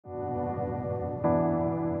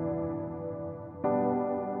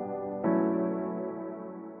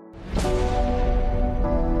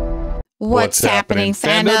What's happening,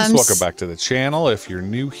 fandoms? Welcome back to the channel. If you're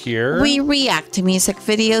new here, we react to music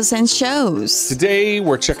videos and shows. Today,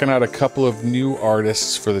 we're checking out a couple of new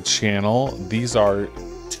artists for the channel. These are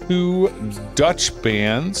two Dutch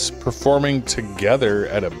bands performing together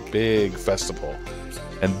at a big festival.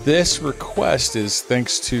 And this request is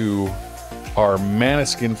thanks to our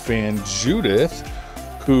Maneskin fan, Judith,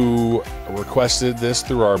 who requested this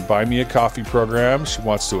through our Buy Me a Coffee program. She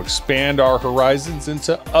wants to expand our horizons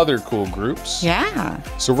into other cool groups. Yeah.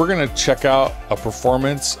 So we're gonna check out a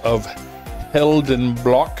performance of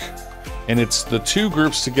Heldenblok, and it's the two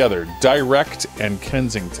groups together, Di-rect and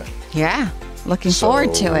Kensington. Yeah, looking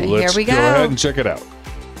forward to it. Here we go. Go ahead and check it out.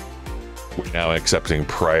 We're now accepting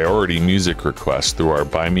priority music requests through our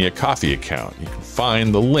Buy Me a Coffee account. You can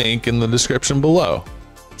find the link in the description below.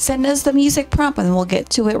 Send us the music prompt and we'll get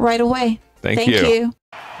to it right away. Thank you.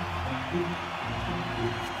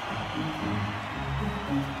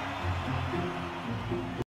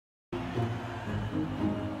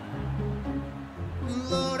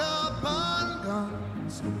 Load up on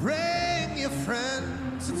guns, bring your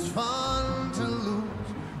friends. It's fun to lose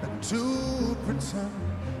and to pretend.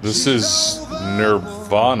 This is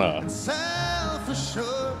Nirvana.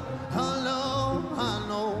 Self-assured, I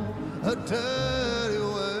know a dirty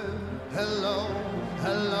word. Hello,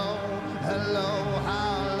 hello, hello,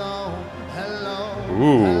 hello, hello.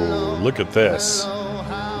 Ooh, hello, look at this. Hello,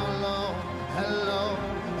 hello, hello,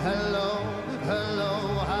 hello, hello,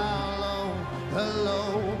 hello,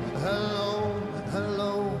 hello,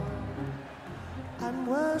 hello. And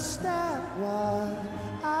worst at what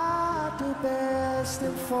I do best,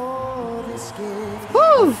 and for this gift Woo!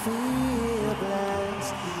 I feel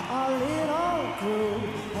blessed. Our little group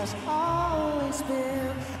has always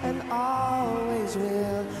been and always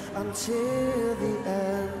will until the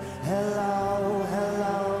end. Hello,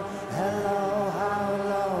 hello, hello,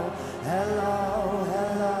 hello, hello, hello,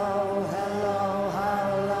 hello, hello,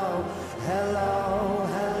 hello,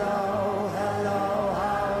 hello, hello,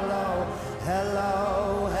 hello,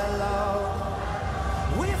 hello, hello.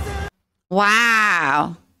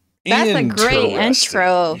 Wow. That's a great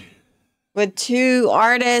intro with two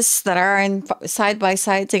artists that are in side by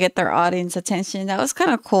side to get their audience attention. That was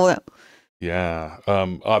kind of cool. Yeah.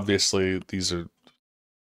 Obviously, these are,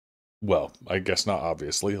 well, I guess not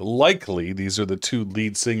obviously. Likely, these are the two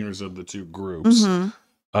lead singers of the two groups.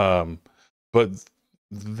 Mm-hmm. But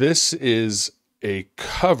this is a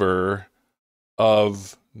cover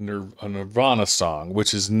of a Nirvana song,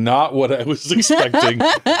 which is not what I was expecting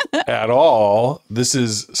at all. This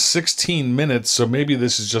is 16 minutes, so maybe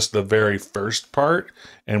this is just the very first part,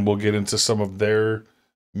 and we'll get into some of their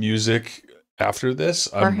music after this.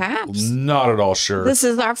 Perhaps. I'm not at all sure. This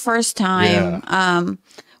is our first time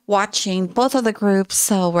watching both of the groups,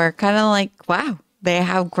 so we're kind of like, wow, they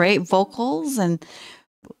have great vocals, and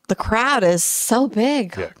the crowd is so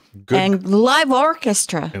big. Yeah. Good, and live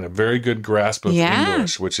orchestra. and a very good grasp of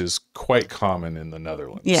English, which is quite common in the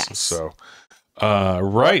Netherlands. Yes. So,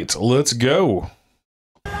 right, let's go.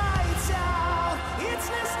 Lights out, it's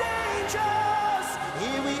less dangerous.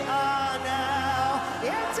 Here we are now,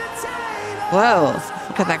 entertainers. Whoa,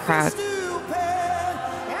 look at that crowd. Stupid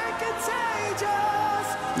and contagious.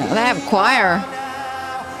 They have a choir.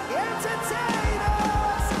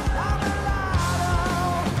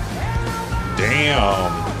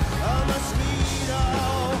 Damn.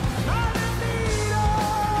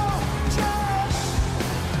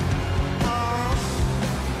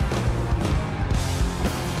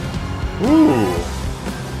 Ooh.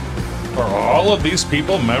 Are all of these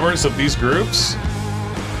people members of these groups?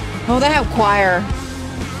 Oh, they have choir.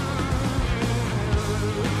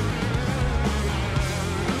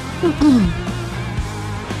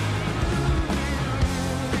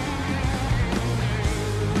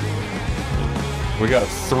 We got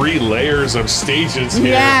 3 layers of stages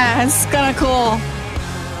here. Yeah, it's kind of cool.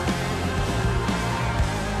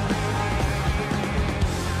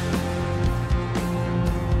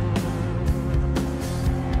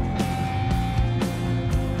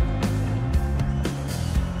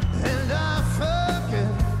 And I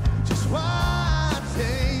forget just what I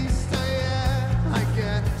taste. Yeah, I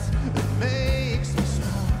guess it makes me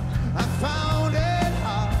smile. I found it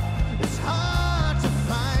hard. It's hard to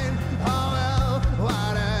find. Oh well,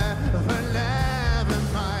 whatever, never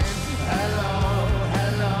mind. Hello,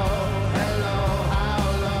 hello, hello, how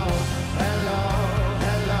low? Hello,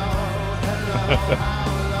 hello, hello,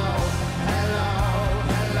 how low?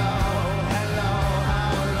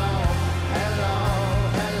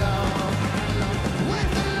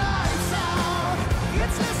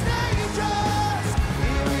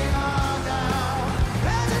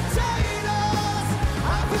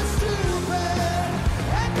 Stupid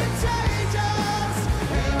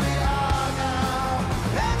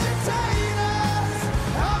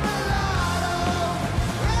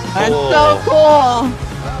That's so cool.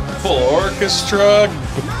 Full orchestra,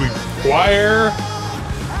 choir.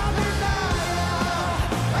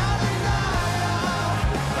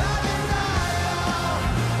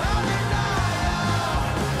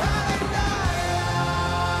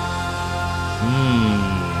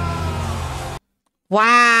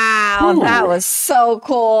 Wow, that was so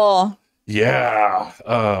cool. Yeah.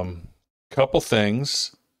 Couple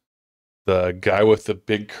things. The guy with the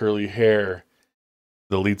big curly hair,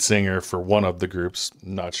 the lead singer for one of the groups,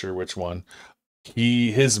 not sure which one.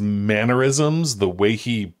 His mannerisms, the way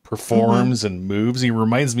he performs and moves, he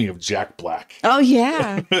reminds me of Jack Black. Oh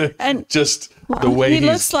yeah, and just the way he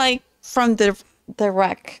looks like from the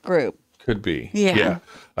Di-rect group. Could be. Yeah.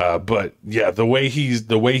 But yeah, the way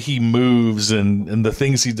he moves and the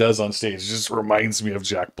things he does on stage just reminds me of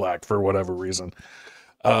Jack Black for whatever reason.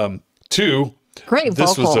 Two, Great vocal.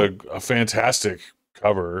 This was a fantastic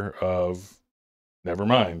cover of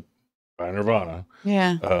Nevermind by Nirvana.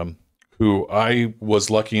 Yeah. Who I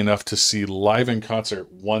was lucky enough to see live in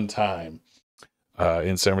concert one time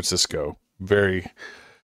in San Francisco. They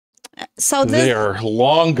are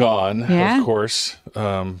long gone, of course.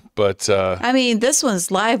 But I mean, this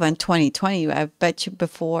one's live on 2020. I bet you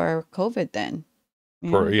before COVID then.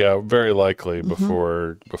 Very likely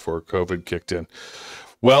before COVID kicked in.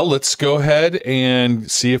 Well, let's go ahead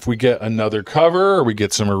and see if we get another cover or we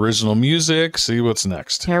get some original music, see what's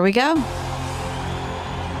next. Here we go.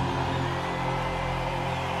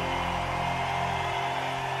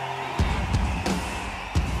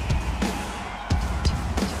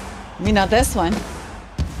 You know this one.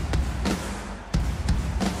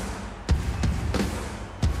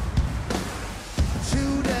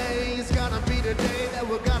 Today is gonna be the day that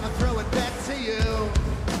we're gonna throw it back to you.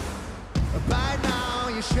 By now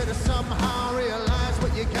you should have somehow realized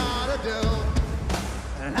what you gotta do.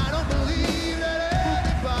 And I don't believe that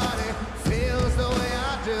anybody feels the way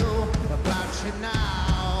I do about you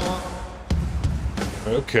now.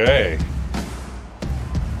 Okay.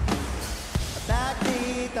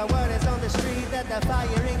 The word is on the street that the fire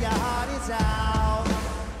in your heart is out.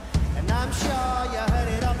 And I'm sure you heard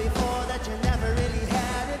it all before, that you never really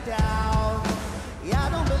had it down. Yeah, I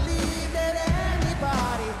don't believe that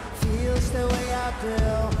anybody feels the way I do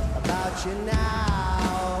about you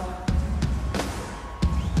now.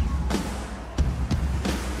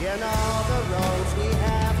 You know the roads we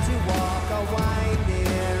have to walk are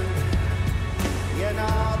winding. You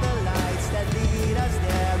know the lights that lead us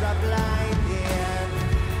there are blinding.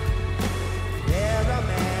 There are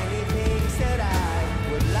many things that I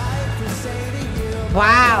would like to say to you.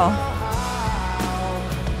 Wow.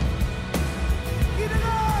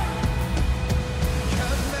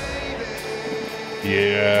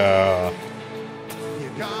 Yeah.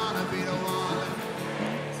 You're gonna be the one.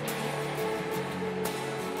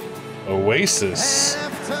 Oasis.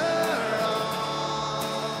 After all,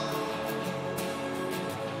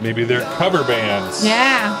 Maybe they're cover bands.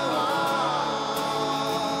 Yeah.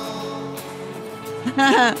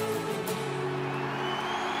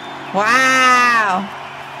 Wow.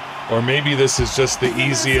 Or maybe this is just the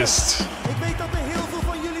easiest. Ik weet dat er heel veel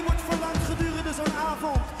van jullie wordt verlangd gedurende zo'n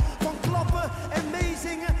avond. Van klappen en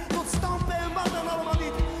meezingen tot stampen en wat dan allemaal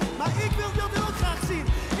niet. Maar ik wil dat ook graag zien.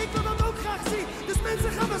 Ik wil dat ook graag zien. Dus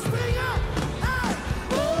mensen gaan we springen.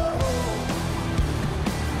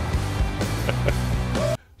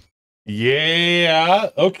 Hey! Yeah.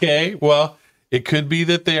 Okay. Well, it could be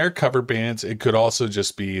that they are cover bands. It could also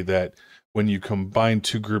just be that when you combine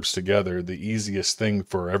two groups together, the easiest thing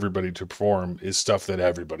for everybody to perform is stuff that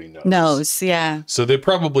everybody knows. Yeah. So they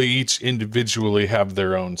probably each individually have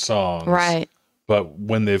their own songs. Right. But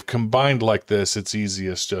when they've combined like this, it's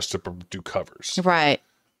easiest just to do covers. Right.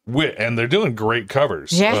 And they're doing great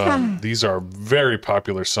covers. Yeah. These are very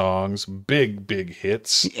popular songs, big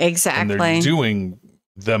hits. Exactly. And they're doing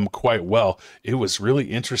them quite well. It was really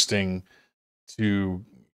interesting to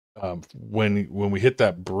when we hit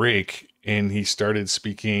that break and he started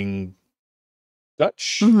speaking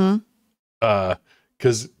Dutch,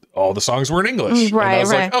 because all the songs were in English. Right, and I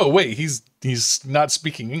was right. like, oh wait, he's not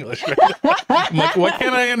speaking English. Right? I'm like, why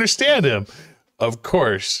can't I understand him? Of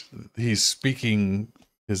course, he's speaking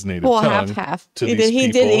his native tongue. half. To He these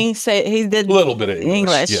did. people. He did A little bit of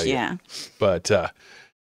English. Yeah. But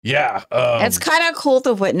yeah, It's kind of cool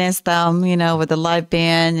to witness them, with the live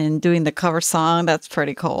band and doing the cover song. That's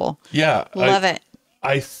pretty cool. yeah, Love it.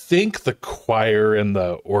 I think the choir and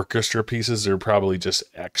the orchestra pieces are probably just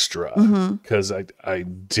extra because I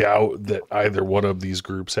doubt that either one of these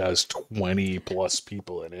groups has 20 plus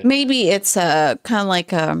people in it. Maybe it's kind of like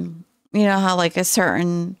how like a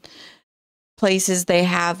certain places they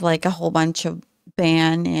have like a whole bunch of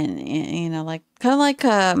band, and like kind of like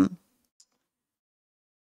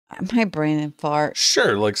my brain and fart.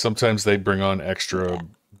 Sure, like sometimes they bring on extra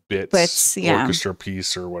bits, yeah. orchestra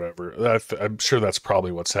piece or whatever. I'm sure that's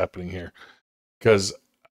probably what's happening here, because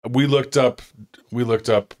we looked up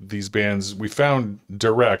these bands. We found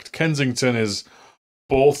Di-rect. Kensington is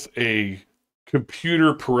both a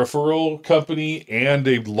computer peripheral company and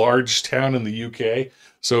a large town in the UK,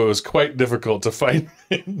 so it was quite difficult to find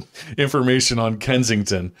information on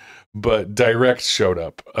Kensington, but Di-rect showed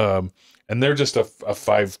up, and they're just a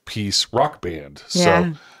 5-piece rock band.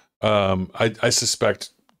 Yeah. So I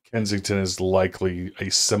suspect Kensington is likely a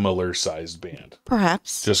similar sized band.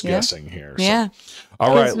 Perhaps. Just guessing here. Yeah. So.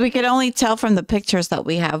 All right. We could only tell from the pictures that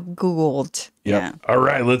we have Googled. Yep. Yeah. All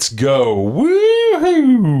right, let's go.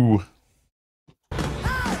 Woohoo!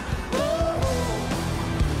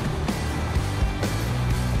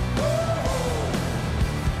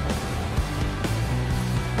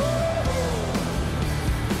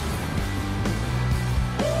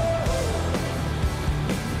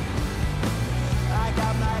 I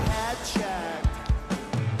got my head checked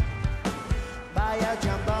by a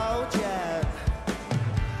jumbo jet.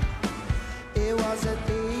 It wasn't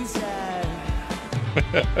easy,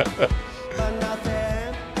 but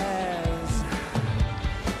nothing is.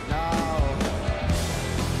 No.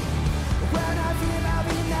 When I feel I'll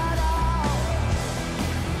be not all,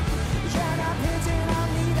 and I'm hitting on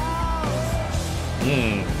needles.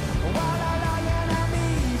 While I lie and I'm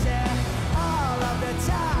easy, all of the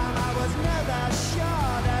time I was never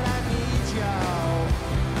sure that I need you.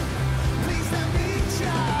 Please let me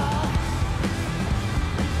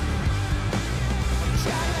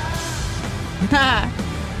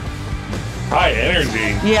High energy.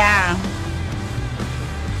 Yeah.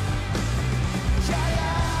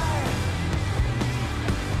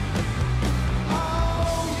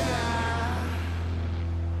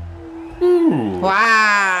 Ooh.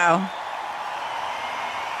 Wow.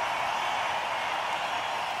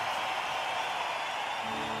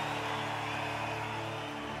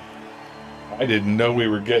 I didn't know we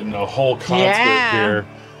were getting a whole concert Yeah. here.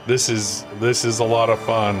 This is a lot of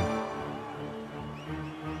fun.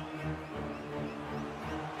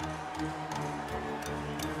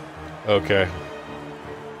 Okay.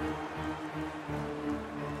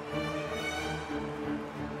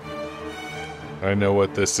 I know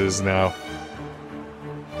what this is now.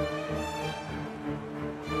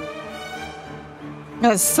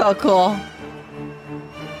 That's so cool.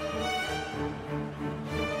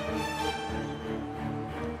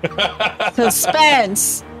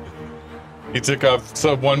 Suspense. He took off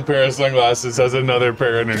one pair of sunglasses, has another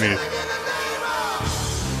pair underneath.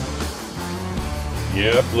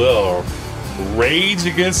 Yep, little Rage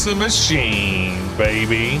Against the Machine,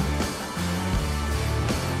 baby.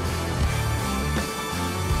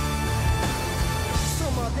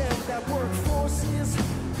 Some of them that work forces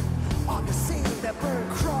are the same that burn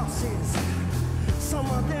crosses. Some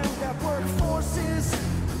of them that work forces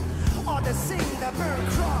are the same that burn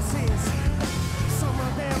crosses. Some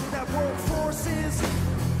of them that work forces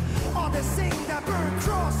are the same that burn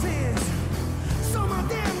crosses. Some of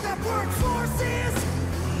them that work forces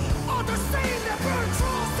are the same that burn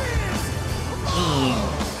crosses.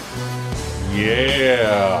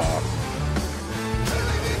 Yeah.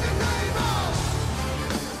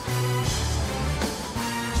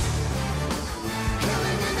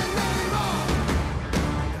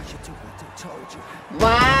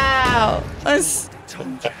 Wow. That's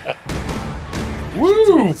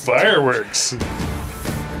Woo! Fireworks. Now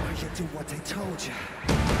you do what they told you.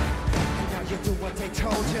 Now you do what they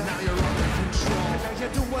told you. Now you're under control. Now you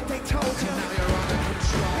do what they told you. Now you're under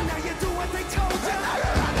control. Now you do what they told you. Now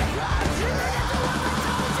you're under control.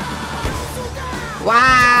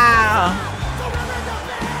 wow.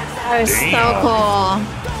 That is so Damn. cool.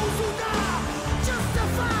 Those who die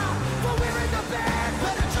justified for wearing the badge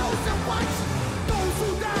for the chosen ones. Those who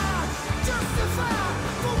die justified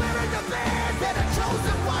for wearing the badge for the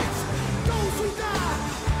chosen ones. Those who die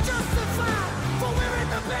justified for wearing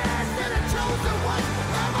the badge for the chosen ones.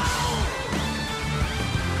 Come on!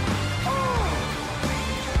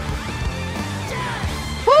 Yeah!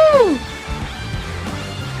 Woo.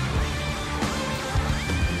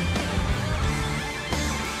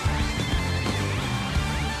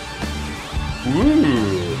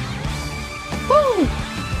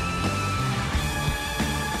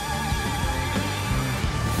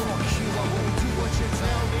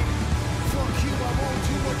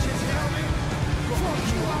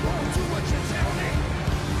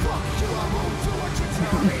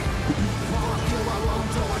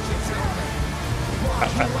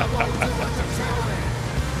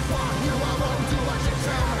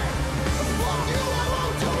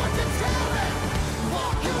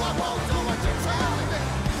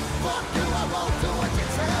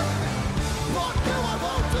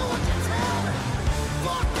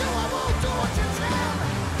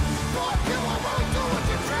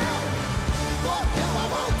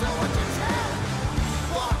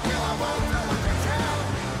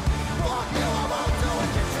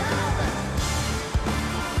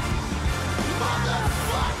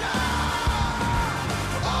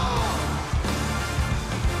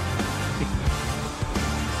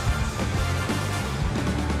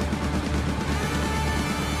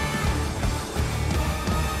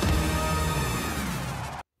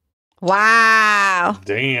 Wow.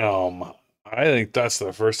 Damn. I think that's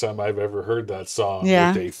the first time I've ever heard that song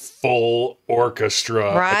Yeah. with a full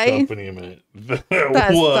orchestra Right? accompaniment. That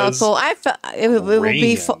That's was so cool. I felt it would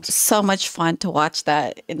be grand. so much fun to watch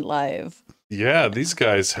that in live. Yeah, these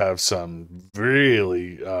guys have some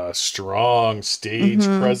really strong stage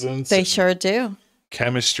presence. They and sure do.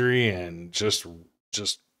 chemistry and just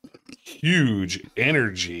huge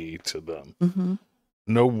energy to them. Hmm.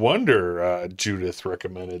 No wonder Judith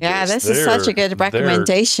recommended Yeah, this. this is such a good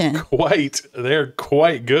recommendation. They're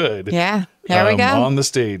quite good. Yeah, here we go. On the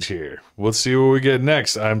stage here. We'll see what we get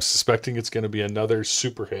next. I'm suspecting it's going to be another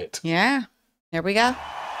super hit. Yeah, here we go.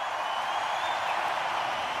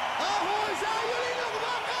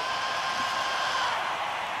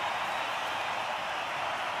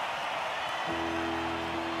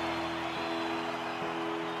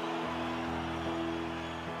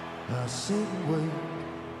 I sit and wait.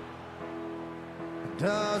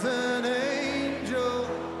 Does an angel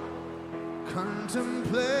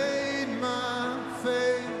contemplate my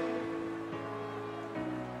fate?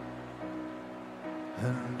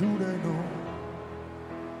 And do they know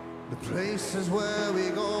the places where we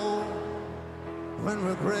go when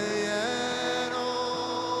we're gray and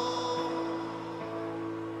old?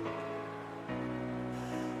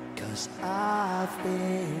 'Cause I've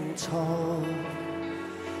been told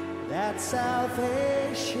that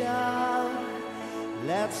salvation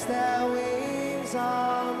lets their wings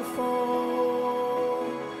unfold.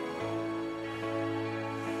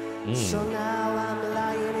 So now I'm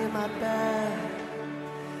lying in my bed,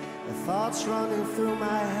 the thoughts running through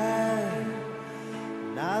my head,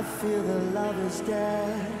 and I feel the love is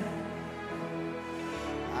dead.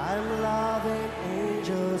 I'm loving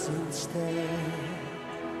angels instead.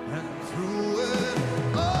 And through it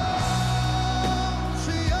all,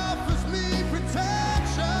 she offers me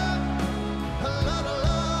protection, a lot of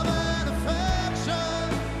love and affection,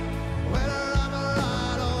 whether I'm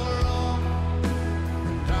right or wrong,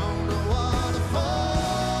 and down the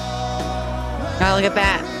waterfall. Oh, look at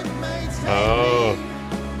that. Oh,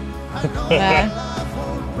 Yeah.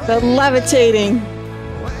 The levitating.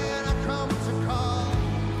 When I come to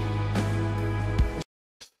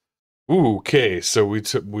call, ooh, okay. So we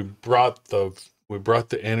brought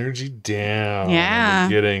the energy down. Yeah. We're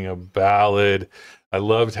getting a ballad. I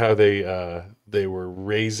loved how they were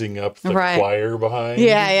raising up the Right. choir behind.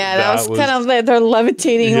 Yeah. That was kind of like they're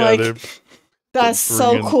levitating. yeah, Like they're that's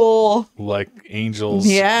so bringing- cool. like angels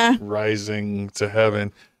Yeah. rising to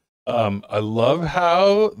heaven. I love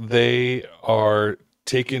how they are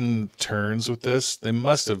taking turns with this. They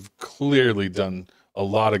must have clearly done a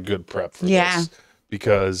lot of good prep for Yeah. this,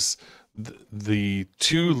 because the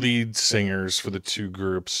two lead singers for the two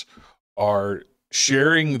groups are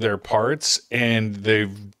sharing their parts, and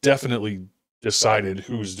they've definitely decided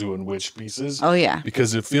who's doing which pieces, Oh yeah.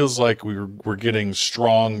 because it feels like we're getting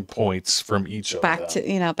strong points from each of them. Back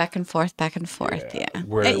to back and forth. Yeah.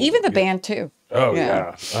 Where- And even the yeah. band too. Oh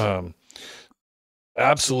Yeah. yeah.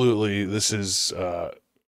 Absolutely. This is a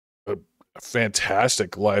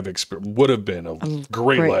fantastic live experience. Would have been a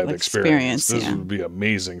great live experience. This yeah. would be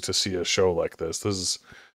amazing to see a show like this. This is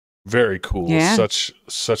very cool. Yeah.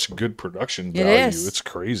 Such good production It value. is. It's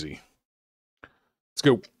crazy. Let's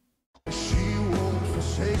go. she won't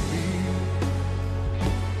forsake me.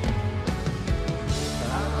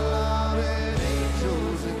 I'm loving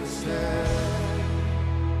angels instead.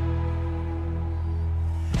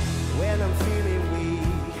 When I'm feeling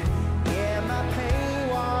weak, yeah, my pain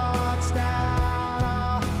walks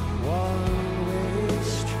down a one-way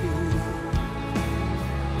street.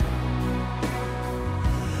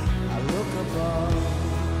 I look above,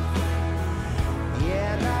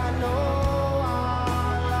 yeah, and I know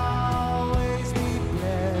I'll always be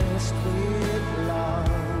blessed with love.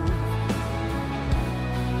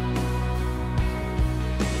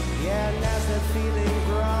 Yeah, and as the feeling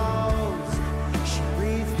grows, she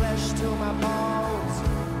breathes flesh to my bones.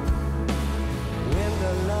 When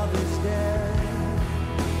the love is dead,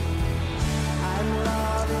 I'm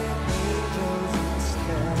loving angels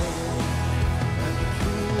instead.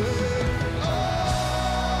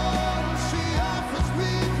 She offers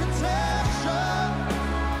me protection,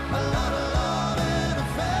 a lot of love and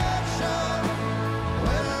affection,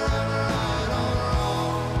 whether I'm right or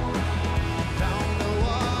wrong, down the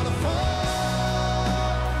waterfall,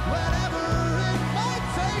 wherever it might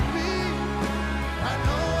take me. I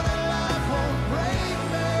know that life won't break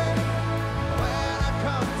me when I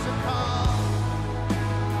come to call.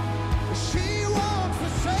 She won't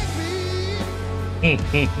forsake me.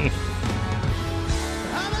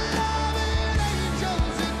 I'm loving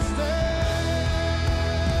angels instead.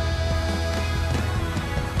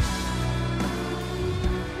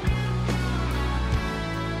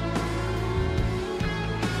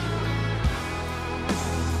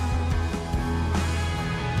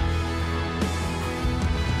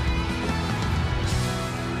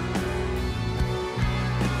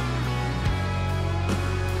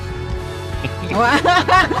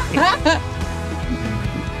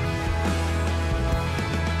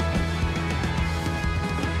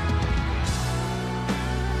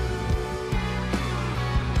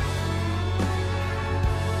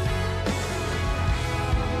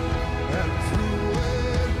 And through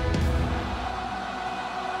it,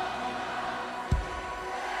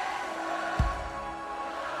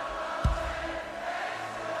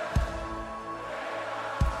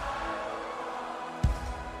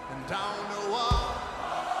 and down the wall.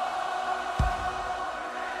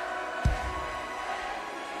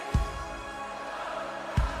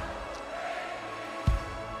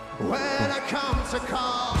 When I come to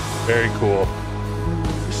call, Very cool.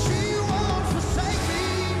 she won't forsake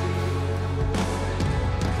me.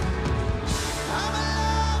 I'm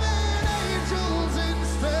loving angels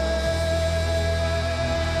instead.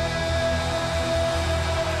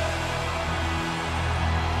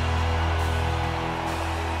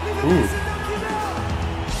 Ooh.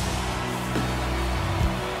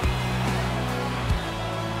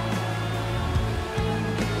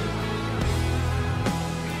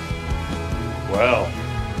 Well,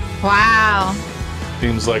 Wow.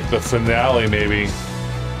 seems like the finale, maybe.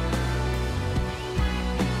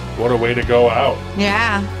 What a way to go out.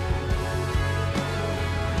 Yeah.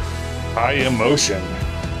 High emotion.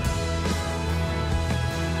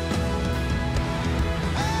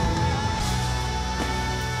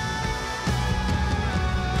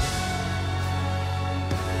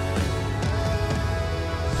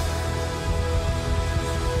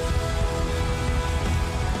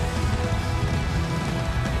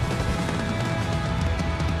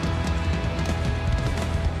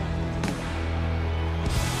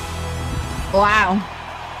 Wow.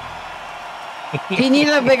 He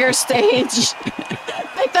needed a bigger stage.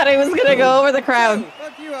 I thought he was going to go over the crowd.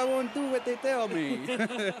 Fuck you, I won't do what they tell me.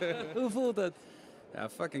 Hoe voelt het? Ja,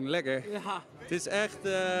 fucking lekker. Ja. Het is echt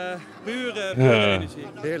pure energie.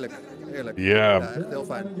 Heerlijk, heerlijk. Ja. Ja, echt heel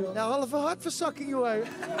fijn. Ja, halve hartverzakking, jongen.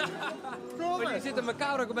 Maar die zitten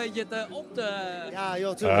elkaar ook een beetje op te... Ja,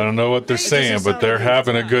 joh, I tuurlijk. don't know what they're Het is een saying, but they're samending.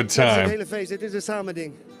 having a good Het is een time. hele feest, het is een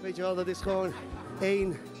samending. Weet je wel, dat is gewoon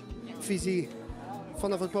één visie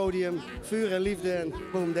vanaf het podium. Vuur en liefde en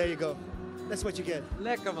boom, there you go. That's what you get.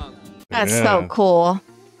 Lekker, man. That's Yeah. so cool.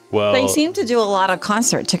 Well, They seem to do a lot of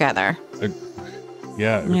concert together.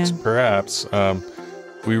 yeah, Yeah. it's perhaps.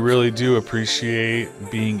 We really do appreciate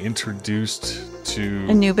being introduced A to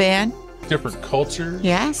new band. different cultures,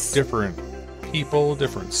 Yes. different people,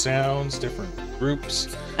 different sounds, different groups.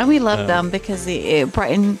 And we love them because it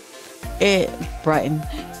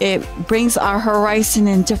brings our horizon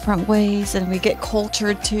in different ways, and we get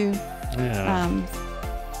cultured too. Yeah.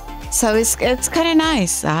 So it's kind of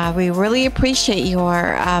nice. We really appreciate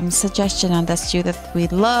your suggestion on this, Judith. We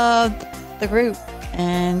loved the group,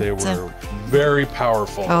 and They were very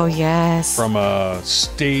powerful. oh yes, From a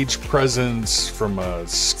stage presence, from a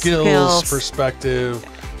skills, Skills. perspective,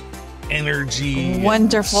 energy,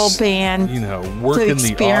 wonderful band. you know, working the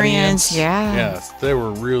experience, audience. yeah. Yes, they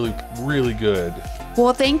were really, really good.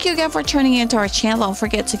 Well, thank you again for tuning into our channel. Don't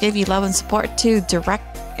forget to give you love and support to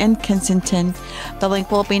Di-rect in Kensington. The link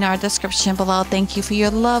will be in our description below. Thank you for your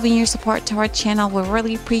love and your support to our channel. We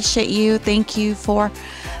really appreciate you. Thank you for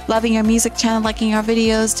loving our music channel, liking our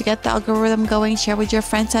videos, to get the algorithm going, share with your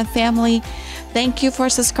friends and family. Thank you for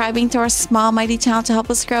subscribing to our small mighty channel to help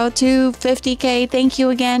us grow to 50K. Thank you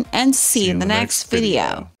again, and see you in the next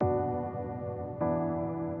video.